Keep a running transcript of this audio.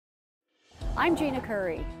I'm Gina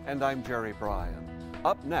Curry. And I'm Jerry Bryan.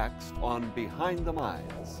 Up next on Behind the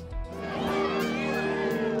Mines.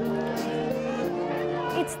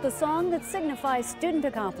 It's the song that signifies student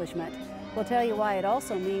accomplishment. We'll tell you why it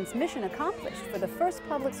also means mission accomplished for the first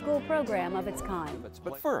public school program of its kind.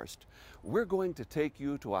 But first, we're going to take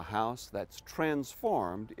you to a house that's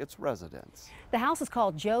transformed its residents. The house is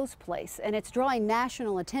called Joe's Place, and it's drawing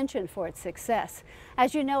national attention for its success.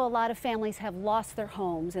 As you know, a lot of families have lost their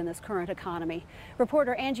homes in this current economy.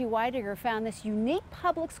 Reporter Angie Weidiger found this unique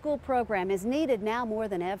public school program is needed now more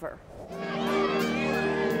than ever.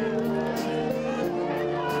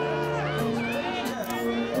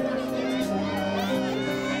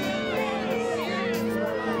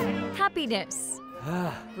 Happiness,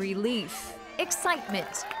 relief,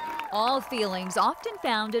 excitement, all feelings often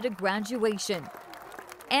found at a graduation.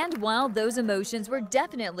 And while those emotions were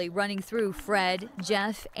definitely running through Fred,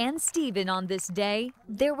 Jeff, and Stephen on this day,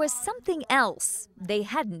 there was something else they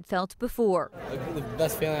hadn't felt before. The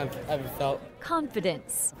best feeling I've ever felt.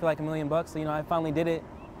 Confidence. I feel like $1 million bucks, so I finally did it,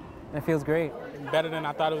 and it feels great. Better than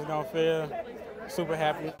I thought it was gonna feel. Super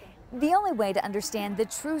happy. The only way to understand the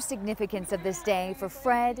true significance of this day for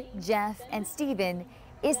Fred, Jeff, and Stephen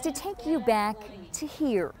is to take you back to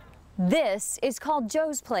here. This is called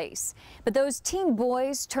Joe's Place, but those teen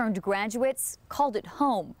boys turned graduates called it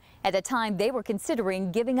home at the time they were considering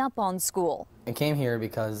giving up on school. I came here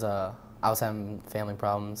because I was having family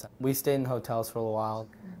problems. We stayed in hotels for a little while.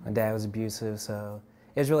 My dad was abusive, so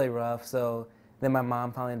it was really rough. So then my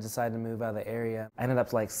mom finally decided to move out of the area. I ended up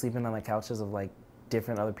sleeping on the couches of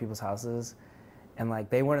different other people's houses, and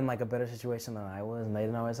they weren't in a better situation than I was, and they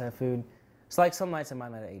didn't always have food. So some nights I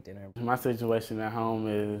might not eat dinner. My situation at home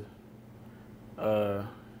is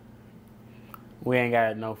we ain't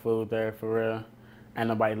got no food there for real. Ain't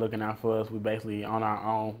nobody looking out for us. We basically on our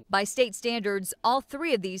own. By state standards, all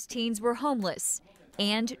three of these teens were homeless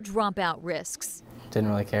and dropout risks.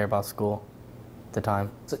 Didn't really care about school at the time.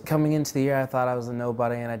 So coming into the year, I thought I was a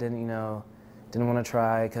nobody, and I didn't want to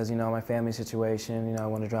try because, my family situation, I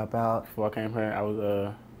want to drop out. Before I came here, I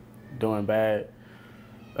was doing bad,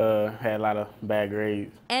 had a lot of bad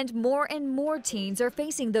grades. And more teens are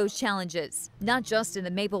facing those challenges, not just in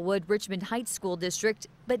the Maplewood-Richmond Heights School District,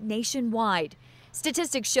 but nationwide.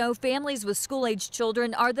 Statistics show families with school-aged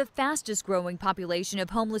children are the fastest growing population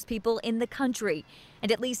of homeless people in the country, and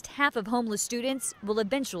at least half of homeless students will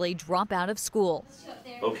eventually drop out of school.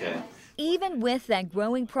 Okay. Even with that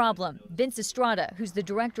growing problem, Vince Estrada, who's the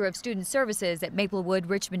director of student services at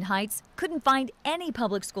Maplewood-Richmond Heights, couldn't find any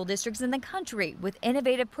public school districts in the country with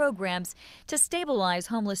innovative programs to stabilize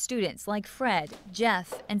homeless students like Fred,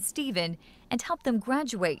 Jeff, and Stephen and help them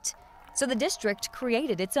graduate. So the district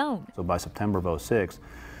created its own. So by September of '06,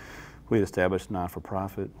 we had established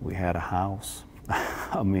not-for-profit. We had a house.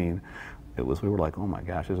 I mean, we were like, oh my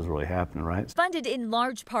gosh, this is really happening, right? Funded in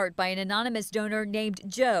large part by an anonymous donor named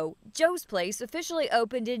Joe, Joe's Place officially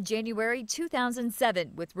opened in January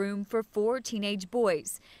 2007 with room for 4 teenage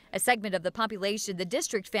boys, a segment of the population the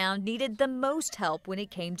district found needed the most help when it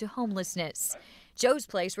came to homelessness. Joe's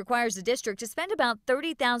Place requires the district to spend about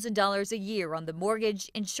 $30,000 a year on the mortgage,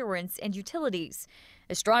 insurance, and utilities.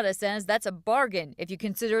 Estrada says that's a bargain if you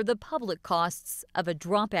consider the public costs of a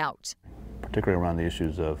dropout. Particularly around the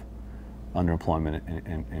issues of underemployment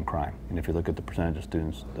and crime. And if you look at the percentage of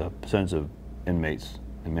students, the percentage of inmates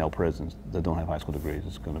in male prisons that don't have high school degrees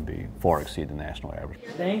is going to be far exceed the national average.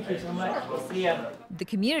 Thank you so much. We'll see ya. The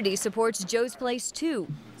community supports Joe's Place too,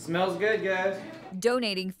 Smells good, guys.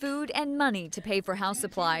 donating food and money to pay for house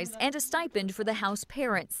supplies and a stipend for the house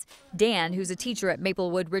parents. Dan, who's a teacher at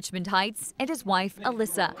Maplewood-Richmond Heights, and his wife,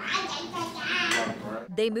 Alyssa.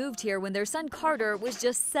 They moved here when their son Carter was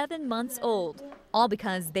just 7 months old, all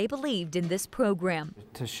because they believed in this program.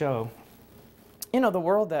 To show, the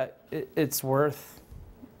world that it's worth,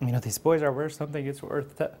 these boys are worth something. It's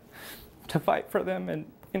worth to fight for them and,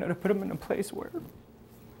 to put them in a place where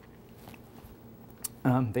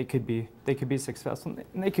they could be successful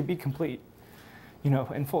and they could be complete,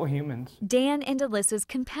 and full humans. Dan and Alyssa's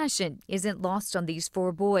compassion isn't lost on these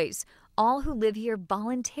 4 boys, all who live here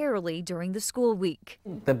voluntarily during the school week.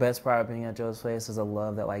 The best part of being at Joe's Place is the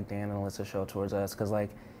love that Dan and Alyssa show towards us, because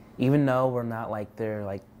even though we're not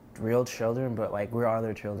their real children, but we are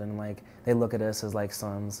their children, they look at us as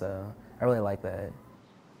sons, so I really like that.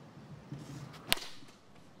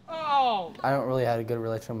 Oh! I don't really have a good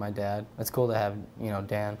relationship with my dad. It's cool to have,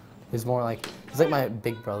 Dan. He's more he's like my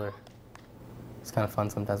big brother. It's kind of fun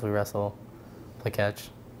sometimes. We wrestle, play catch.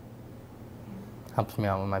 Helps me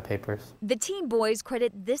out with my papers. The teen boys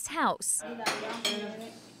credit this house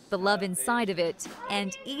the love inside of it,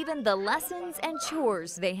 and even the lessons and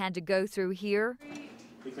chores they had to go through here,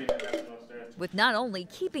 with not only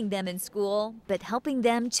keeping them in school, but helping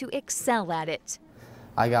them to excel at it.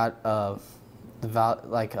 I got I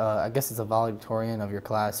guess it's a valedictorian of your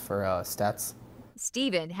class for stats.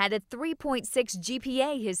 Steven had a 3.6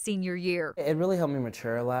 GPA his senior year. It really helped me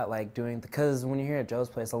mature a lot, like because when you're here at Joe's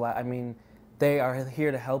Place, I mean, they are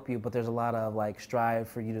here to help you, but there's a lot of like strive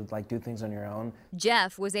for you to like do things on your own.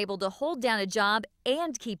 Jeff was able to hold down a job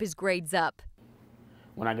and keep his grades up.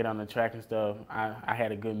 When I get on the track and stuff, I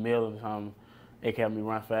had a good meal or something. It kept me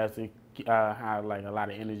run faster. I had like a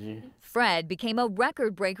lot of energy. Fred became a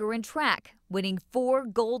record breaker in track, winning 4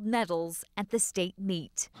 gold medals at the state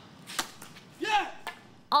meet. Yeah!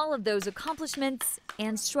 All of those accomplishments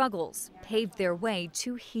and struggles paved their way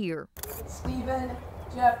to here. Stephen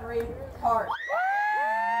Jeffrey Hart.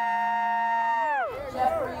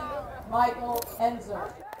 Jeffrey Michael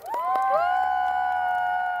Enzer.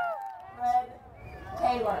 Fred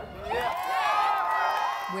Taylor.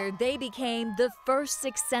 Where they became the first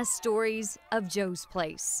success stories of Joe's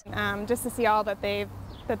Place. Just to see all that they've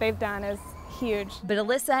done is huge. But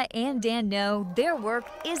Alyssa and Dan know their work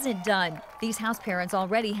isn't done. These house parents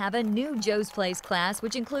already have a new Joe's Place class,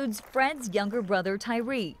 which includes Fred's younger brother,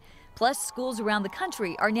 Tyree. Plus, schools around the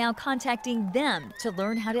country are now contacting them to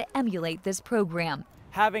learn how to emulate this program.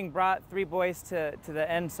 Having brought 3 boys to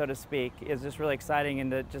the end, so to speak, is just really exciting,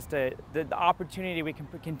 and the opportunity we can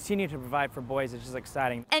continue to provide for boys is just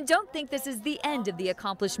exciting. And don't think this is the end of the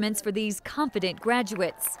accomplishments for these confident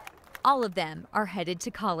graduates. All of them are headed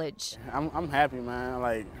to college. I'm happy, man.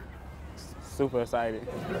 Like, super excited.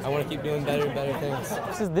 I want to keep doing better and better things.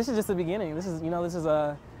 This is just the beginning. This is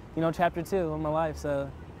chapter 2 of my life,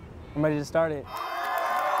 so I'm ready to start it.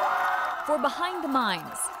 For Behind the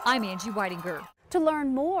Mines, I'm Angie Whitinger. To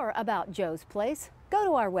learn more about Joe's Place, go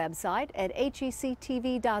to our website at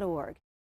hectv.org.